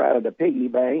quarter out of the piggy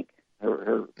bank,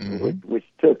 which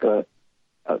took a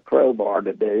crowbar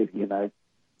to do, you know.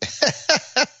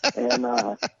 And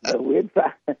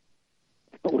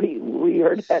but we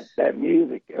heard that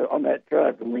music on that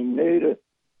truck, and we knew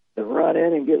to run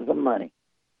in and get some money.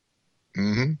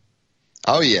 Mm-hmm.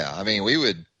 Oh yeah, I mean we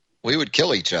would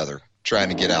kill each other trying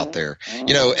to get out there.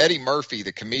 You know, Eddie Murphy,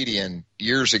 the comedian,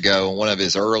 years ago, one of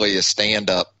his earliest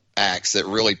stand-up acts that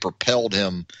really propelled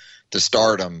him to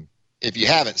stardom. If you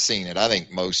haven't seen it, I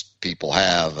think most people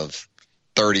have, of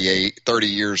 30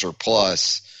 years or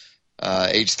plus,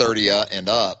 age 30 and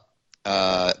up.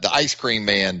 The Ice Cream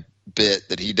Man bit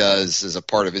that he does as a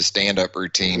part of his stand-up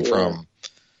routine from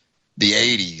the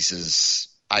 80s is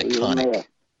iconic.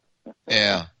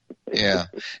 Yeah.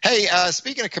 Hey,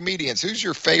 speaking of comedians, who's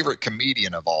your favorite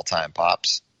comedian of all time,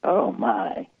 Pops? Oh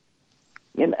my!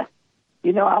 You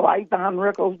know, I like Don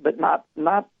Rickles, but not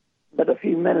a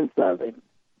few minutes of him.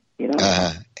 You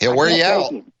know, he'll wear you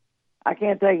out. I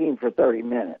can't take him for 30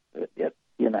 minutes.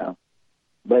 You know,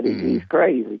 but he's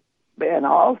crazy. And I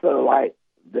also like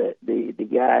the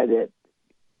guy that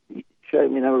showed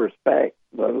me no respect.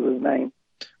 What was his name?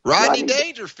 Rodney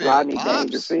Dangerfield. Rodney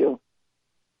Dangerfield.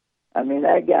 I mean,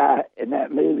 that guy in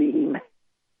that movie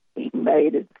he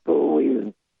made at school. He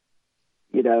was,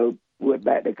 you know, went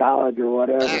back to college or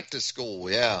whatever. Back to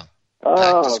school, yeah. Oh,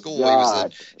 back to school.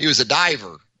 God. He was a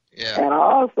diver. Yeah. And I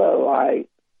also like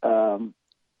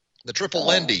the triple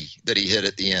Lindy that he hit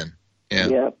at the end. Yeah.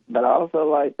 Yeah, but I also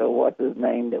like the what's his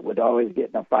name that would always get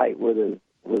in a fight with his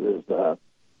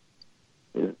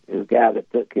guy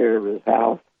that took care of his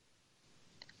house.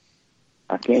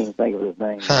 I can't even think of his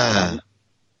name.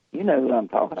 You know who I'm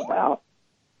talking about.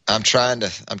 I'm trying to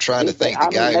think. The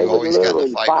guy who always got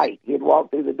in a fight. He'd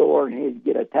walk through the door and he'd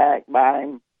get attacked by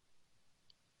him.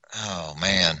 Oh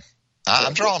man,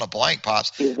 I'm drawing a blank,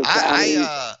 Pops. You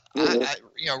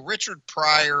know, Richard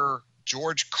Pryor,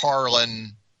 George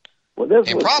Carlin,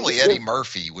 and probably Eddie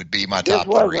Murphy would be my top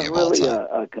three of all time. He wasn't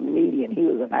really a comedian; he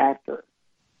was an actor.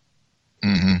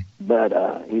 Mm-hmm. But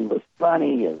he was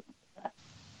funny as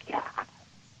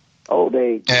old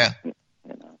age. Yeah. You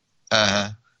know.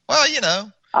 Well, you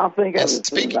know. I'll think of it.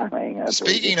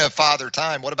 Speaking of Father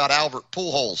Time, what about Albert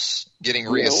Pujols getting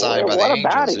reassigned by the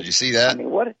Angels? Did you see that? I mean,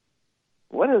 what is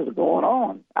going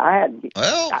on?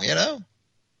 You know,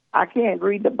 I can't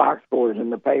read the box scores in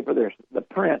the paper. The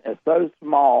print is so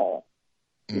small.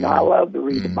 You know, I love to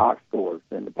read the box scores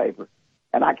in the paper,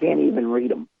 and I can't even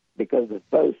read them because it's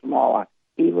so small.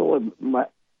 Now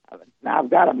I've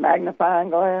got a magnifying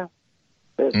glass.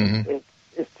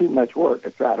 It's too much work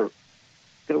to try to.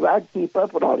 Because I'd keep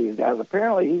up with all these guys.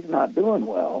 Apparently, he's not doing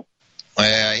well.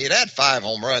 Well, he'd had 5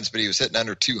 home runs, but he was hitting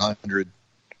under 200.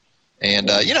 And,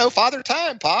 you know, Father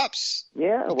Time, Pops.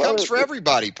 Yeah. He comes for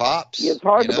everybody, Pops. It's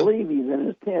hard to believe he's in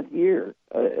his 10th year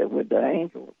with the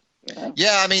Angels. You know?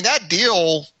 Yeah, I mean, that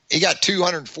deal, he got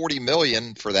 $240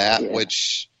 million for that,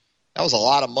 which that was a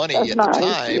lot of money at the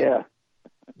time. Yeah.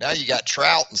 Now you got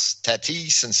Trout and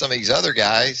Tatis and some of these other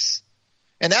guys.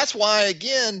 And that's why,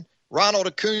 again, Ronald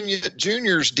Acuna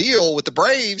Jr.'s deal with the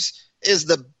Braves is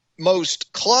the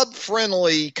most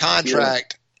club-friendly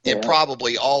contract in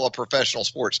probably all of professional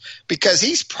sports, because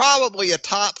he's probably a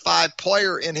top 5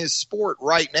 player in his sport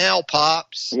right now,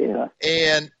 Pops. Yeah.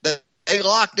 And they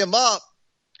locked him up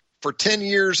for 10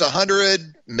 years,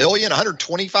 $100 million,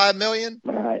 $125 million.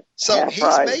 Right. So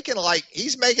he's making like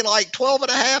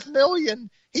 $12.5 million.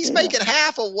 He's making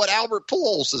half of what Albert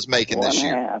Pujols is making this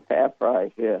year. Half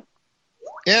price, yeah.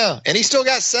 Yeah, and he's still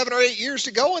got 7 or 8 years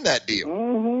to go in that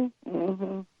deal.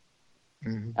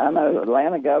 I know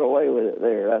Atlanta got away with it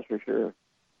there, that's for sure.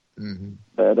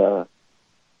 But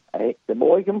hey, the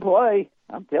boy can play,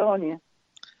 I'm telling you.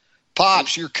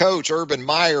 Pops, your coach, Urban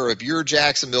Meyer of your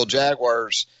Jacksonville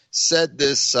Jaguars, said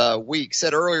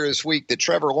earlier this week that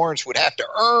Trevor Lawrence would have to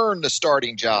earn the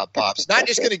starting job, Pops. Not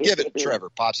just going to give it to Trevor,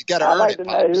 Pops. He's got to earn it, Pops.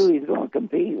 I'd like to know who he's going to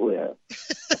compete with.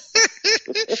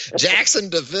 Jackson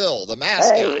DeVille, the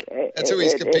mascot. That's who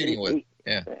he's competing with.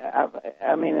 Yeah.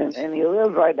 I mean, and he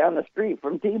lives right down the street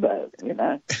from Tebow, you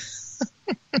know.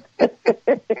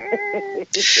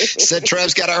 Said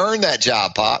Trev's got to earn that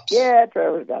job, Pops. Yeah,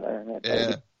 Trevor's got to earn it.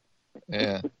 Yeah.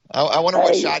 Yeah. I wonder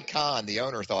what Shad Khan, the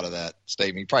owner, thought of that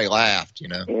statement. He probably laughed, you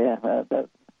know. Yeah.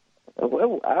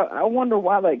 I wonder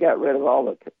why they got rid of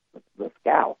all the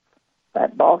scouts.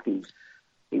 That Balky,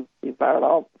 he fired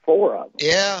all 4 of them.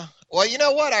 Yeah. Well, you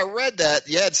know what? I read that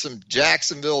you had some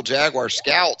Jacksonville Jaguar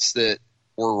scouts that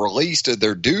were released of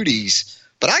their duties.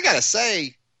 But I got to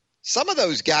say, some of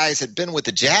those guys had been with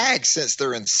the Jags since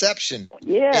their inception.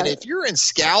 Yeah. And if you're in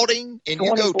scouting and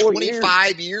you go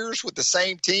 25 years with the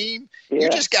same team, you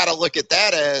just got to look at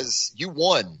that as you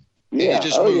won. And you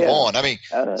just move on. I mean,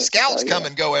 scouts come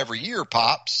and go every year,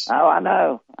 Pops. Oh, I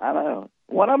know.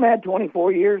 One of them had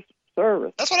 24 years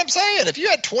service. That's what I'm saying. If you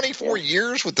had 24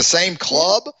 years with the same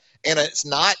club, and it's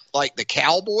not like the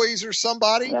Cowboys or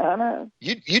somebody,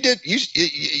 you did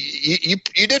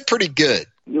pretty good.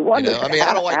 You wonder I mean,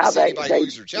 I don't like to see anybody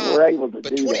lose their job,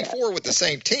 but 24 with the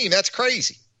same team, that's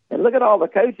crazy. And look at all the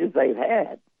coaches they've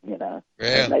had, Yeah.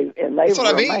 And they've that's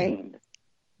what remained. I mean.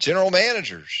 General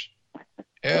managers.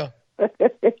 Yeah.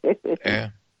 Yeah.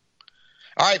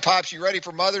 All right, Pops, you ready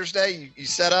for Mother's Day? You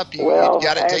set up? You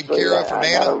got it taken care of for Nana?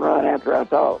 I got to run after I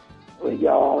talk with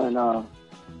y'all and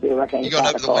see if I can't you going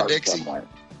find up a to the card Winn-Dixie? somewhere.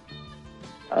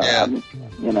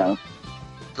 Yeah.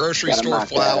 Grocery store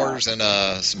flowers and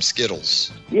some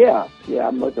Skittles. Yeah,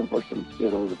 I'm looking for some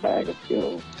Skittles, a bag of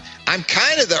Skittles. I'm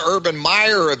kind of the Urban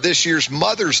Meyer of this year's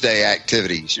Mother's Day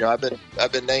activities.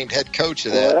 I've been named head coach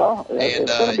of that. Well,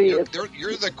 and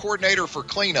you're the coordinator for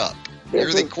cleanup.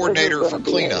 You're the coordinator for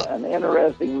cleanup. An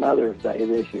interesting Mother's Day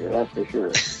this year, that's for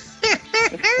sure.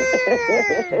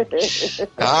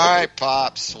 All right,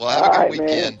 Pops. Well, have a good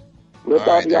weekend. Man. We'll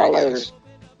talk to y'all later.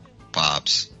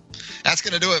 Pops. That's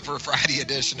going to do it for a Friday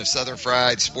edition of Southern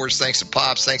Fried Sports. Thanks to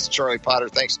Pops. Thanks to Charlie Potter.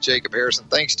 Thanks to Jacob Harrison.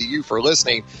 Thanks to you for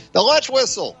listening. The Lunch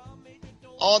Whistle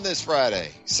on this Friday.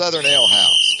 Southern Ale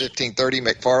House, 1530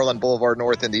 McFarland Boulevard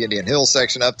North in the Indian Hill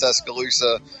section of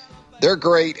Tuscaloosa. They're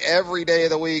great every day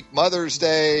of the week. Mother's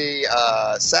Day,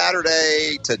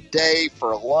 Saturday, today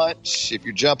for lunch. If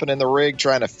you're jumping in the rig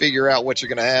trying to figure out what you're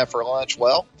going to have for lunch,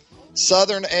 well,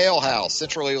 Southern Ale House,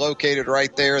 centrally located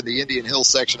right there in the Indian Hill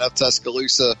section of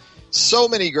Tuscaloosa. So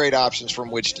many great options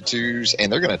from which to choose,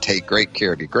 and they're going to take great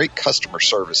care of you. Great customer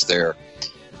service there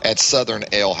at Southern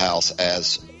Ale House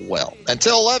as well.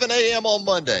 Until 11 a.m. on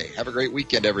Monday. Have a great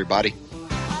weekend, everybody.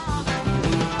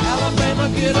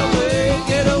 Alabama, get away,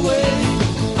 get away.